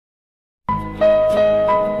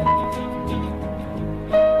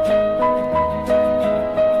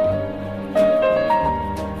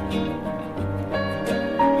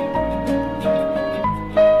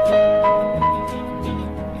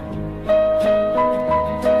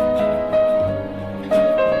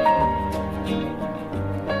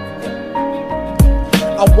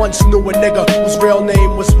once knew a nigga whose real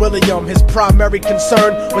name was William. His primary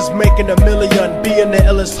concern was making $1 million, being the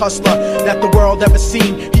illest hustler that the world ever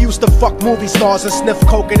seen. He used to fuck movie stars and sniff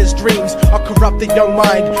coke in his dreams. A corrupted young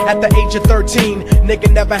mind at the age of 13.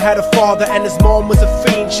 Nigga never had a father and his mom was a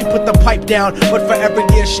fiend. She put the pipe down, but for every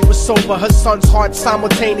year she was sober, her son's heart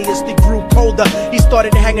simultaneously grew colder. He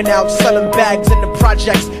started hanging out, selling bags in the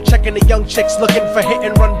projects, checking the young chicks looking for hit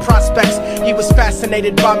and run prospects. He was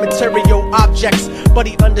fascinated by material objects, but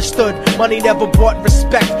he understood money never brought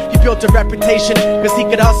respect. He built a reputation cause he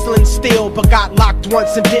could hustle and steal, but got locked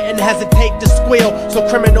once and didn't hesitate to squeal. So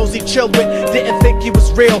criminals he chilled with didn't think he was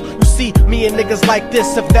real. You see, me and niggas like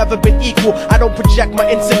this have never been equal. I don't project my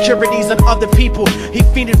insecurities on other people. He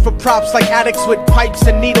fiended for props like addicts with pipes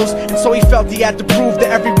and needles, and so he felt he had to prove to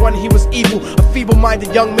everyone he was evil. A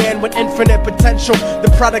feeble-minded young man with infinite potential,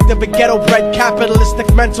 the product of a ghetto-bred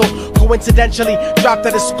capitalistic mental. Coincidentally dropped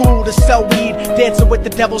out of school to sell weed, dancing with the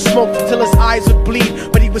devil, smoked until his eyes would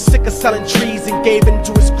bleed. But he was sick of selling trees and gave in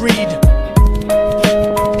to his greed.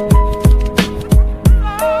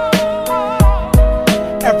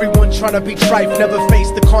 Everyone trying to be trife never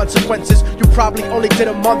faced the consequences. You probably only did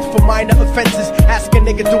a month for minor offenses. Ask a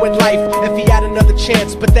nigga doing life if he had another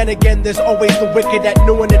chance. But then again, there's always the wicked that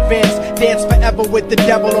knew in advance. Dance forever with the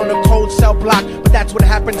devil on a cold cell block. But that's what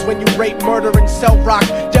happens when you rape, murder, and sell rock.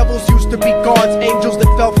 Devils used to be gods, angels that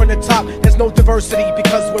fell from the top. There's no diversity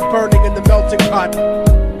because we're burning in the melting pot.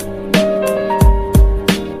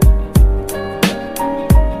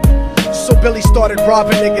 So Billy started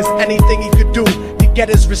robbing niggas, anything he could do to get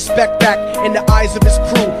his respect back in the eyes of his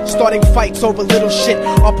crew. Starting fights over little shit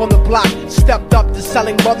up on the block. Stepped up to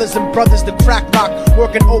selling mothers and brothers the crack rock.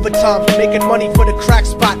 Working overtime, making money for the crack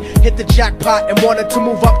spot. Hit the jackpot and wanted to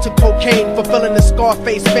move up to cocaine, fulfilling the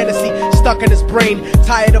Scarface fantasy stuck in his brain.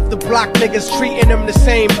 Tired of the block niggas treating him the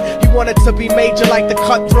same. He wanted to be major like the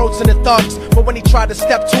cutthroats and the thugs, but when he tried to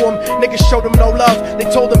step to him, niggas showed him no love. They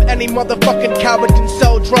told him any motherfucking coward can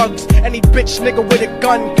sell drugs. Any bitch nigga with a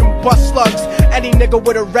gun can bust slugs. Any nigga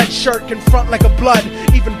with a red shirt can front like a blood.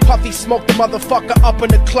 Even Puffy smoked the motherfucker up in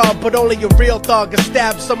the club. But only a real thug can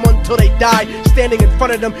stab someone till they die. Standing in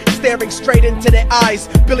front of them, staring straight into their eyes,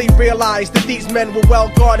 Billy realized that these men were well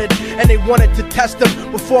guarded, and they wanted to test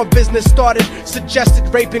him before business started. Suggested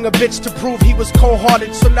raping a bitch to prove he was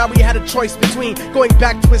cold-hearted. So now he had a choice between going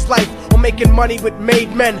back to his life or making money with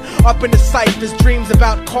made men. Up in the sight, his dreams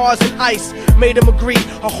about cars and ice made him agree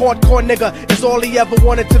a hardcore nigga is all he ever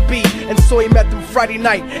wanted to be. And so he met them Friday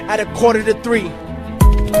night at 2:45.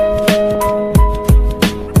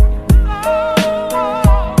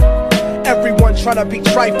 Everyone trying to be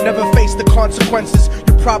trife never faced the consequences.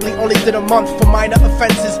 You probably only did a month for minor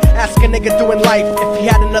offenses. Ask a nigga doing life if he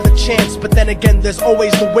had another chance. But then again, there's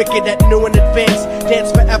always the wicked that knew in advance.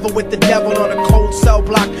 Dance forever with the devil on a cold cell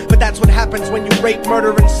block. But that's what happens when you rape,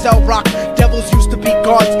 murder, and sell rock. Devils used to be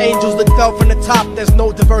gods, angels that fell from the top. There's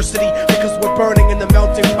no diversity because we're burning in the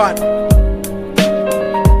melting pot.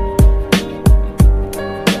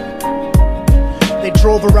 They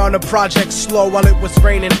drove around the project slow while it was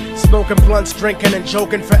raining, smoking blunts, drinking and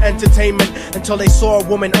joking for entertainment, until they saw a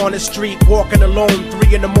woman on the street walking alone,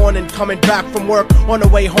 3 in the morning, coming back from work on her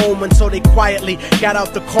way home. And so they quietly got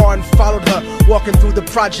out the car and followed her. Walking through the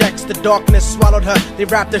projects, the darkness swallowed her. They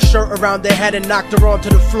wrapped her shirt around their head and knocked her onto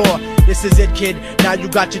the floor. This is it, kid, now you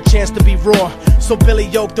got your chance to be raw. So Billy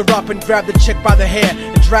yoked her up and grabbed the chick by the hair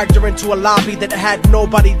and dragged her into a lobby that had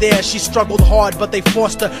nobody there. She struggled hard, but they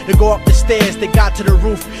forced her to go up the stairs. They got to the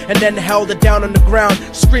roof and then held her down on the ground,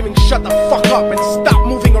 screaming, "Shut the fuck up and stop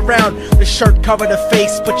moving around." The shirt covered her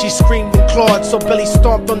face, but she screamed and clawed. So Billy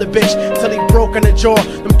stomped on the bitch till he broke in her jaw.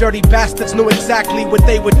 Them dirty bastards knew exactly what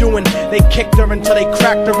they were doing. They kicked her until they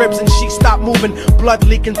cracked her ribs and she stopped moving, blood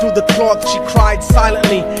leaking through the cloth. She cried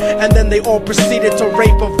silently, and then they all proceeded to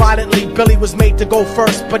rape her violently. Billy was made to go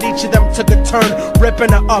first, but each of them took a turn,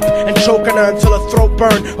 ripping her up and choking her until her throat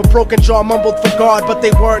burned. Her broken jaw mumbled for God, but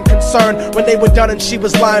they weren't concerned. When they were done and she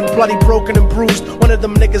was lying bloody, broken and bruised, one of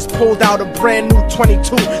them niggas pulled out a brand new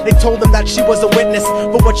 22. They told him that she was a witness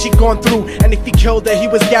for what she'd gone through, and if he killed her, he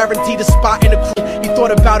was guaranteed a spot in the crew. He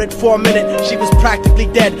thought about it for a minute, she was practically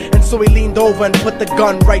dead, and so he leaned over and put the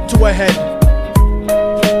gun right to her head.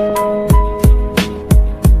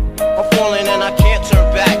 I'm falling and I can't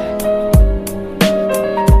turn back.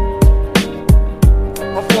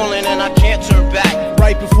 I'm falling and I can't turn back.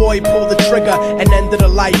 Right before he pulled the trigger and ended her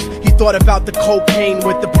life, he thought about the cocaine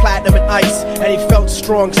with the platinum and ice, and he felt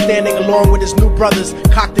strong standing along with his new brothers.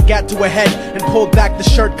 Cocked the gat to her head and pulled back the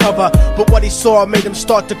shirt cover, but what he saw made him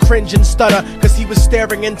start to cringe and stutter, cause he was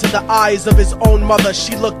staring into the eyes of his own mother.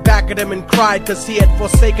 She looked back at him and cried cause he had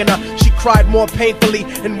forsaken her. She cried more painfully,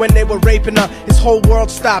 and when they were raping her, his whole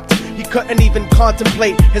world stopped. He couldn't even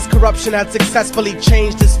contemplate. His corruption had successfully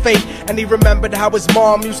changed his fate, and he remembered how his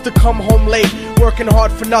mom used to come home late, working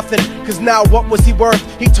hard for nothing, cause now what was he worth?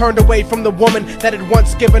 He turned away from the woman that had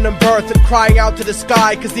once given him birth, and crying out to the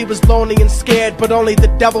sky cause he was lonely and scared, but only the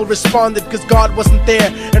devil responded cause God wasn't there.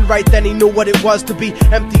 And right then he knew what it was to be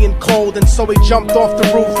empty and cold, and so he jumped off the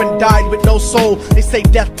roof and died with no soul. They say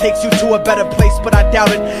death takes you to a better place, but I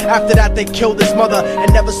doubt it. After that they killed his mother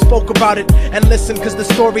and never spoke about it. And listen, cause the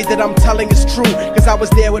story that I'm telling is true, cause I was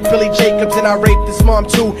there with Billy Jacobs and I raped his mom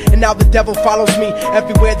too. And now the devil follows me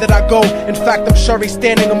everywhere that I go. In fact, I'm sure he's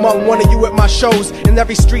standing among one of you at my shows, in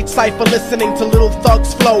every street cipher listening to Little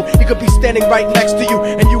Thug's flow. He could be standing right next to you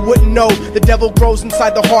and you wouldn't know. The devil grows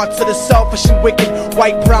inside the hearts of the selfish and wicked.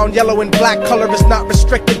 White, brown, yellow and black color is not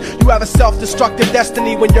restricted. You have a self-destructive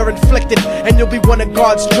destiny when you're inflicted, and you'll be one of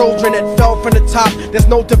God's children that fell from the top. There's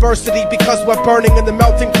no diversity because we're burning in the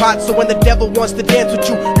melting pot. So when the devil wants to dance with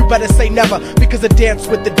you, you better say never, because a dance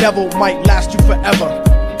with the devil might last you forever.